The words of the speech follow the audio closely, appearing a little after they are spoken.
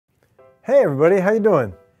Hey everybody, how you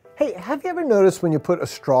doing? Hey, have you ever noticed when you put a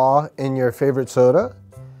straw in your favorite soda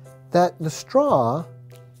that the straw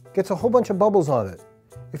gets a whole bunch of bubbles on it?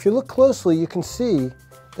 If you look closely, you can see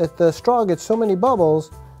that the straw gets so many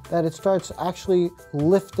bubbles that it starts actually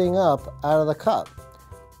lifting up out of the cup.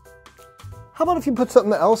 How about if you put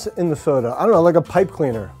something else in the soda? I don't know, like a pipe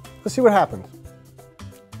cleaner. Let's see what happens.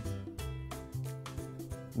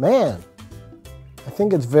 Man, I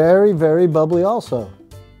think it's very, very bubbly also.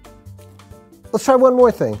 Let's try one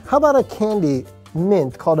more thing. How about a candy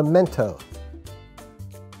mint called a Mento?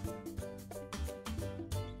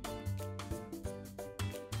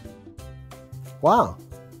 Wow.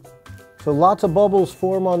 So lots of bubbles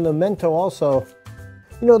form on the Mento also.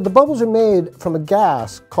 You know, the bubbles are made from a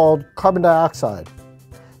gas called carbon dioxide.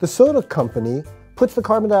 The soda company puts the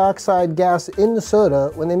carbon dioxide gas in the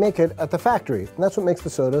soda when they make it at the factory, and that's what makes the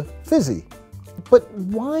soda fizzy. But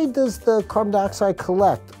why does the carbon dioxide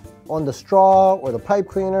collect on the straw or the pipe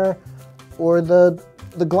cleaner or the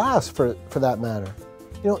glass for that matter?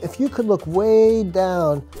 You know, if you could look way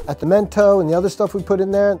down at the Mento and the other stuff we put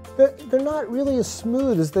in there, they're not really as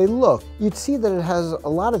smooth as they look. You'd see that it has a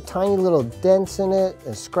lot of tiny little dents in it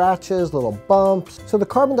and scratches, little bumps. So the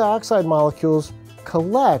carbon dioxide molecules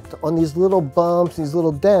collect on these little bumps, these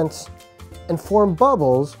little dents, and form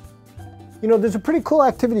bubbles. You know, there's a pretty cool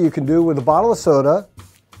activity you can do with a bottle of soda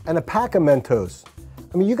and a pack of Mentos.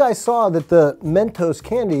 I mean, you guys saw that the Mentos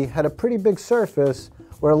candy had a pretty big surface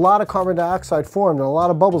where a lot of carbon dioxide formed and a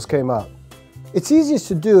lot of bubbles came up. It's easiest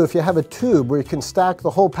to do if you have a tube where you can stack the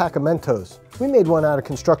whole pack of Mentos. We made one out of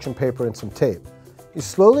construction paper and some tape. You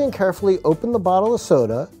slowly and carefully open the bottle of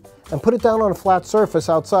soda and put it down on a flat surface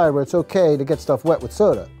outside where it's okay to get stuff wet with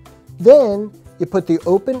soda. Then you put the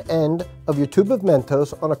open end of your tube of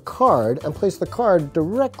Mentos on a card and place the card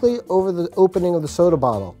directly over the opening of the soda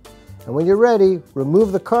bottle. And when you're ready,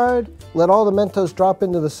 remove the card, let all the Mentos drop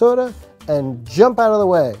into the soda, and jump out of the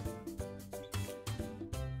way.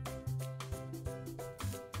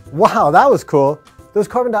 Wow, that was cool. Those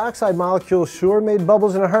carbon dioxide molecules sure made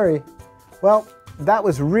bubbles in a hurry. Well, that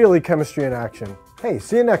was really chemistry in action. Hey,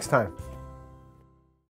 see you next time.